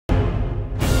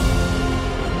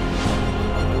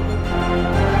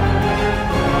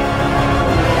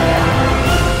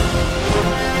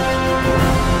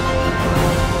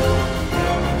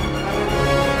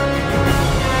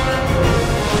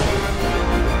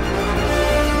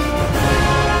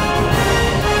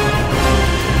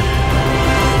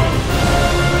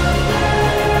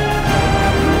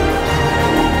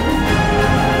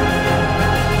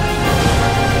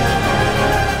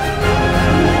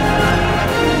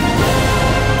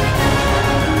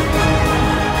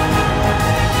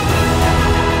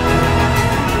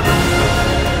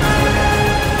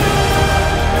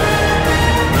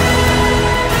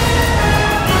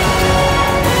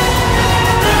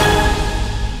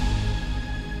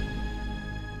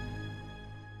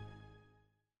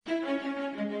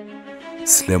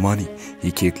سلێمانی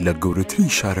یەکێک لە گەورەترین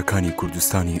شارەکانی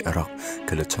کوردستانی عێراق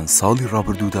کە لە چەند ساڵی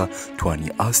ڕابردوودا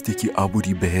توانی ئاستێکی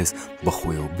ئابووری بەهێز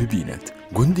بەخۆیەوە ببینێت.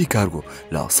 گوندی کارگۆ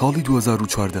لە ساڵی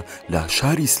 2014 لە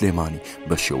شاری سلێمانی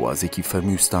بە شێوازێکی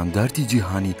فەرمی و ستانداردی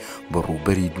جیهانی بە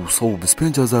ڕووبەری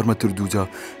 225,000 مەتر دووجا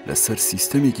لەسەر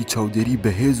سیستەمێکی چاودێری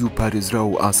بەهێز و پارێزرا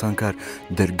و ئاسانکار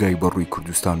دەرگای بەڕووی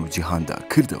کوردستان و جیهاندا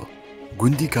کردەوە.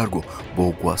 گوندی کارگۆ بۆ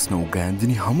گواستنە و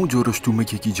گایاندنی هەموو جۆرە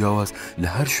شتومەکێکی جیاواز لە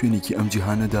هەر شوێنێکی ئەم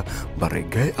جیهانەدا بە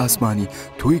ڕێگای ئاسمانی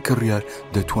تۆی کڕیار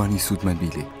دەتوانی سوودمەند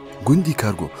بیلێ. گوندی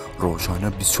کارگۆ ڕۆژانە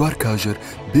 24 کاژێر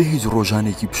بێ هیچ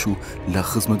ڕۆژانێکی پشوو لە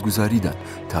خزمەتگوزاریدان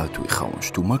تا توی خاوەن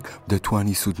شتومەک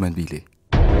دەتوانی سوودمەند بیلێ.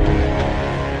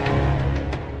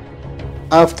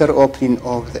 After opening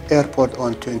of the airport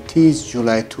on 20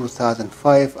 July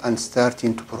 2005 and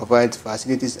starting to provide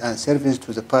facilities and service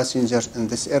to the passengers in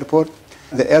this airport,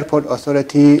 the airport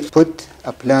authority put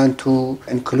a plan to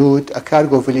include a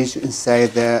cargo village inside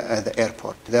the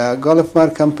airport. The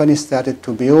Gulfmar company started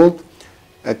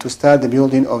to start the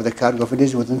building of the cargo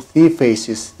village within 3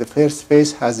 phases. The first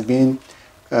phase has been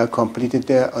completed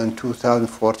in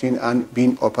 2014 and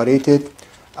been operated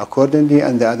accordingly,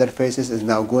 and the other phases is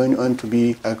now going on to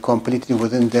be completed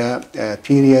within the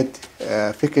period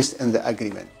fixed in the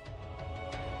agreement.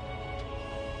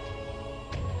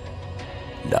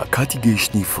 لە کاتی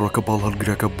گەیشتنی فڕۆکە باڵ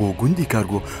هەڵگرەکە بۆ گوندی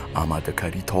کارگۆ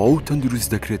ئامادەکاری تەواو و تەندروست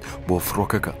دەکرێت بۆ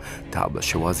فڕۆکەکە تا بە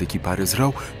شێوازێکی پارێزرا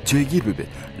و جێگیر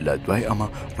ببێت. لە دوای ئەمە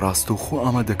ڕاستەوخۆ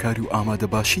ئامادەکاری و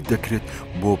ئامادەباشی دەکرێت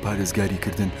بۆ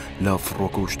پارێزگاریکردن لە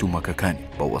فڕۆکە و شتومەکەکانی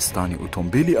بە وەستانی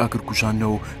ئۆتۆمبیلی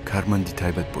ئاگرکوژانەوە و کارمەندی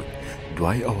تایبەت بووی.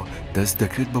 دوای ئەوە دەست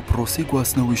دەکرێت بە پرۆسی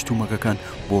گواستنەوەی شتومەکەکان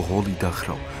بۆ هۆڵی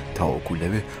داخراو تاوەکو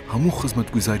لەوێ هەموو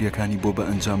خزمەتگوزاریەکانی بۆ بە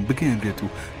ئەنجام بگەێنرێت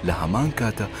و لە هەمان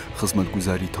کاتە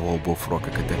خزمەتگوزاری تەواو بۆ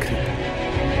فڕۆکەکە دەکرێت.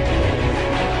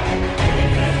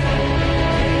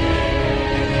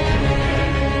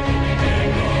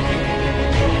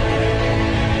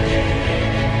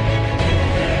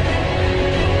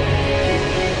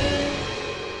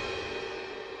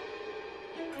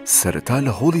 سەرەتا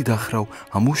لە هۆڵی داخراو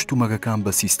هەموو شتومەکەکان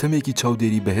بە سیستەمێکی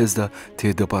چاودێری بەهێزدا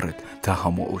تێدەپەڕێت تا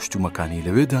هەموو ئەو شتومەکانی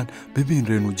لەوێدان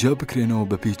ببینرێن و جا بکرێنەوە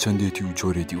بە پێی چەندێتی و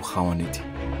جۆرێتی و خاوەنێتی.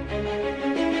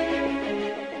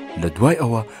 لە دوای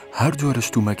ئەوە هەر جۆرە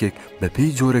شتومەکێک بە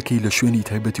پێی جۆرەکەی لە شوێنی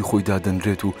تایبەتی خۆیدا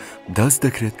دەنرێت و دەست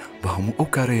دەکرێت بە هەموو ئەو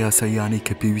کارە یاساییانەی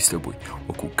کە پێویستە بووی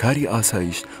وەکو کاری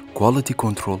ئاسایش، کوالەتی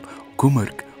کۆنتڕۆڵ،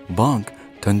 گومرگ، بانک،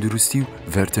 تەندروستی و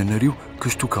ڤێرتەنەری و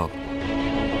کشت و کاڵ.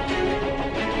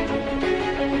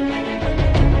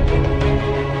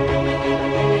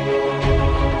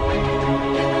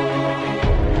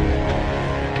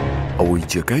 ئەوەی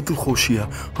جێگای دڵخۆشیە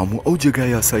هەموو ئەو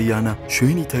جێگای یاساییانە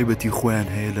شوێنی تایبەتی خۆیان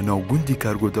هەیە لە ناو گوندی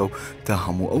کارگۆدا و تا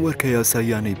هەموو ئەو وەرکە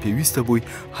یاساییانەی پێویستە بووی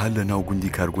هەر لە ناو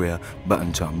گوندی کارگۆیە بە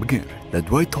ئەنجام بگەێن. لە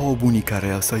دوای تەواوبوونی کارە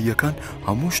یاساییەکان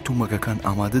هەموو شتومەکەکان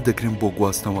ئامادە دەکرێن بۆ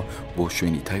گواستنەوە بۆ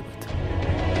شوێنی تایبەت.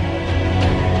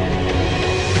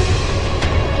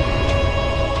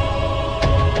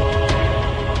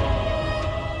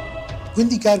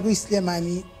 گوندی کارگۆی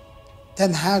سلێمانی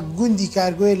تەنها گوندی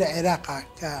کارگۆی لە عێراقا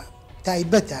کە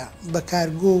تایبەتە بە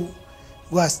کارگۆ و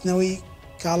گواستنەوەی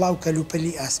کاڵا و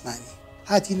کەلوپەلی ئاسمانی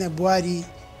هاتینە بواری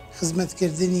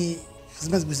خزمەتکردنی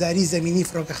خزمەتگوزاری زەمینی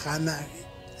فڕۆکەخانە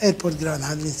ئێرپۆرت گراوند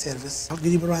هاندلینگ سێرڤیس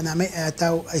هەڵگری بڕوانامەی ئاتا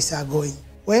و ئەیساگۆین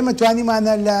و ئێمە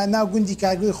توانیمانە لە ناو گوندی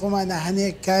کارگۆی خۆمانە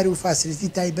هەنێک کار و فاسیلیتی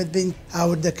تایبەت بین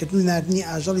ئاوردەکردن و ناردنی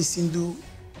ئاژەڵی سیندو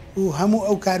و هەموو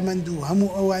ئەو کارمەند و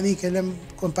هەموو ئەوانەی کە لەم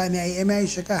کۆمپانیای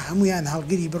ئێمایشەکە هەمویان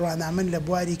هەڵگری بڕوانامن لە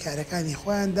بواری کارەکانی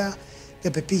خۆیاندا کە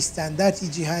بە پێی ستانداردی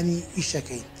جیهانی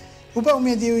ئیشەکەین و بە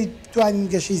ئومێدیەوەی بتوانین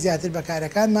گەشەی زیاتر بە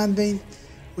کارەکانمان بین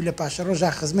و لە پاشە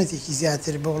ڕۆژا خزمەتێکی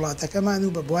زیاتر بە وڵاتەکەمان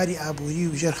و بە بواری ئابووری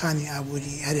و ژێرخانی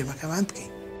ئابووری هەرێمەکەمان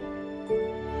بکەین.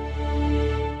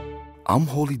 ئەم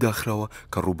هۆڵی داخراوە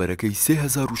کە ڕووبەرەکەی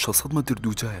 3600 مەتر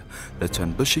دووجایە لە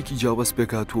چەند بەشێکی جیاواز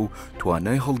پێکاتوە و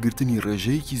توانای هەڵگرتنی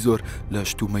ڕێژەیەکی زۆر لە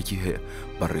شتومەکی هەیە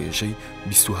بە ڕێژەی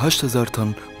 28,000 تەن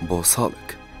بۆ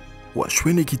ساڵێک. و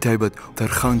شوێنێکی تایبەت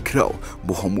تەرخان کراوە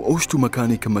بۆ هەموو ئەو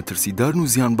شتومەکانی کە مەترسیدارن و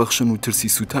زیان بەخشن و ترسی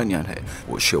سووتانیان هەیە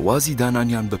و شێوازی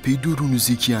دانانیان بە پێی دوور و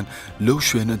نزیکیان لەو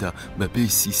شوێنەدا بە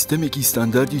پێی سیستەمێکی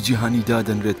ستانداردی جیهانی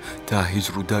دادەنرێت تا هیچ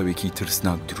ڕووداوێکی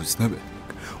ترسناک دروست نەبێت.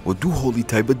 و دوو هۆڵی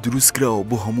تایبەت دروست کراوە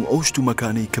بۆ هەموو ئەو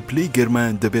شتومەکانەی کە پلەی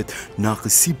گەرمایان دەبێت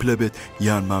ناقسی پلە بێت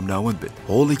یان مامناوەند بێت.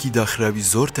 هۆڵێکی داخراوی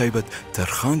زۆر تایبەت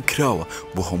تەرخان کراوە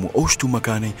بۆ هەموو ئەو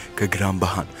شتومەکانەی کە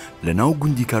گرانبەهان. لە ناو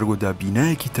گوندی کارگۆدا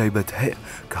بینایەکی تایبەت هەیە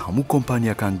کە هەموو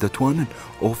کۆمپانیەکان دەتوانن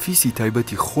ئۆفیسی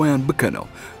تایبەتی خۆیان بکەنەوە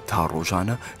تا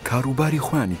ڕۆژانە کاروباری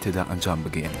خۆیانی تێدا ئەنجام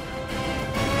بگەێن.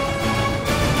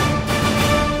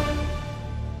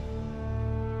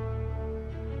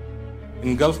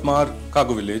 In Gulf Mar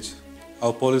Cargo Village,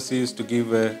 our policy is to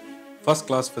give a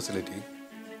first-class facility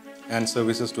and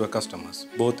services to our customers,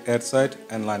 both airside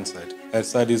and landside.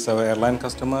 Airside is our airline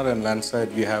customer, and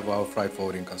landside we have our freight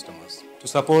forwarding customers. To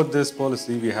support this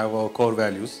policy, we have our core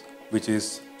values, which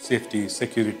is safety,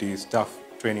 security, staff,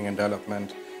 training and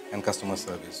development, and customer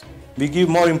service. We give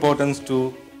more importance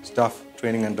to staff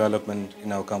training and development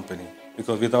in our company,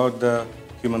 because without the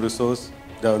human resource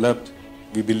developed,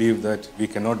 we believe that we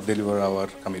cannot deliver our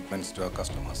commitments to our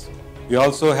customers. We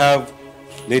also have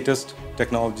latest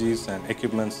technologies and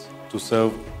equipments to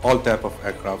serve all type of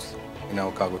aircrafts in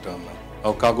our cargo terminal.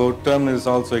 Our cargo terminal is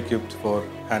also equipped for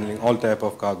handling all type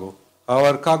of cargo.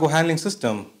 Our cargo handling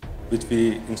system, which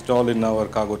we installed in our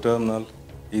cargo terminal,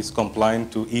 is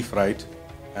compliant to e-freight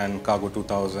and Cargo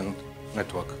 2000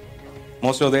 network.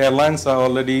 Most of the airlines are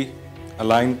already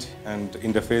aligned and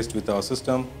interfaced with our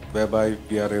system, whereby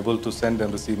we are able to send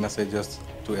and receive messages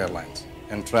to airlines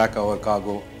and track our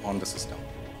cargo on the system.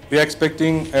 We are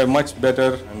expecting a much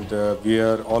better, and we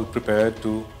are all prepared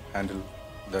to handle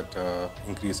that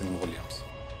increase in volumes.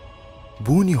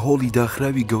 بوونی هۆڵی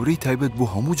داخراوی گەورەی تایبەت بۆ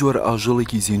هەموو جۆرە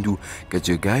ئاژەڵێکی زیندوو کە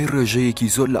جێگای ڕێژەیەکی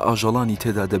زۆر لە ئاژەڵانی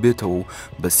تێدا دەبێتەوە و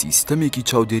بە سیستەمێکی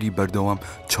چاودێری بەردەوام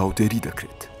چاودێری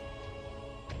دەکرێت.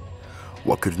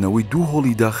 وەکردنەوەی دوو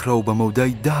هۆڵی داخراو بە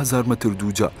مەودای 10,000 مەتر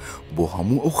دووجا بۆ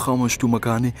هەموو ئەو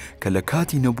خامەشتومەکانێ کە لە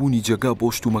کاتی نەبوونی جێگا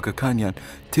بۆ شتومەکەکانیان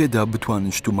تێدا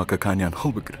بتوانن شتومەکەکانیان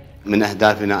هەڵبگرن. من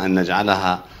أهدافنا أن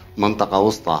نجعلها منطقة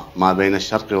وسطى ما بين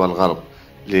الشرق والغرب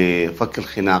لفك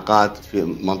الخناقات في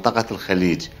منطقة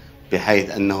الخليج، بحيث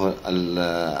أنه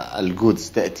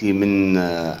الجودز تأتي من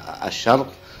الشرق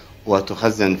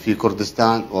وتخزن في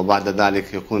كردستان، وبعد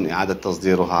ذلك يكون إعادة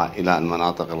تصديرها إلى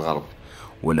المناطق الغرب.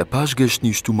 و لە پاش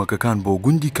گەشتنی شتومەکەکان بۆ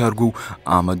گوندی کارگۆ و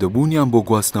ئامادەبوونیان بۆ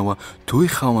گواستنەوە تۆی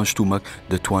خاوەن شتومەک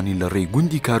دەتوانین لە ڕێی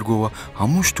گوندی کارگۆوە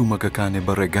هەموو شتومەکەکانێ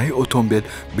بە ڕێگای ئۆتۆمبیل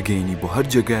بگەینی بۆ هەر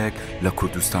جێگایەک لە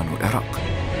کوردستان و عێراق.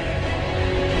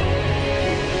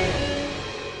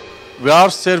 We are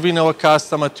serving our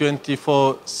customer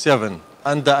 24/7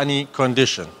 under any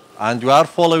condition, and we are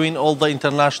following all the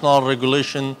international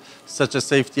regulations such as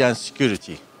safety and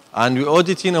security. And we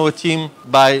auditing our team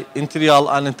by interior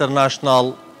and international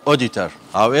auditor.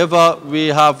 However, we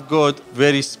have got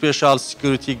very special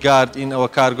security guard in our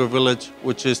cargo village,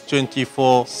 which is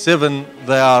 24/7.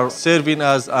 They are serving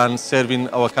us and serving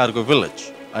our cargo village.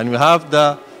 And we have the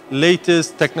latest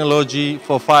technology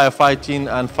for firefighting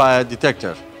and fire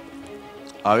detector.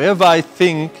 However, I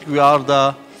think we are the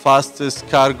fastest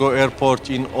cargo airport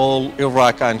in all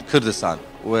Iraq and Kurdistan,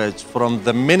 which from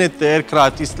the minute the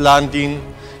aircraft is landing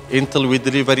until we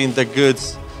delivering the goods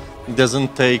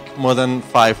doesn't take more than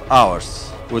 5 hours,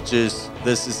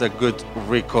 this is a good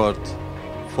record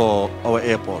for our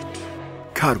airport.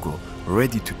 Cargo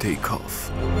ready to take off.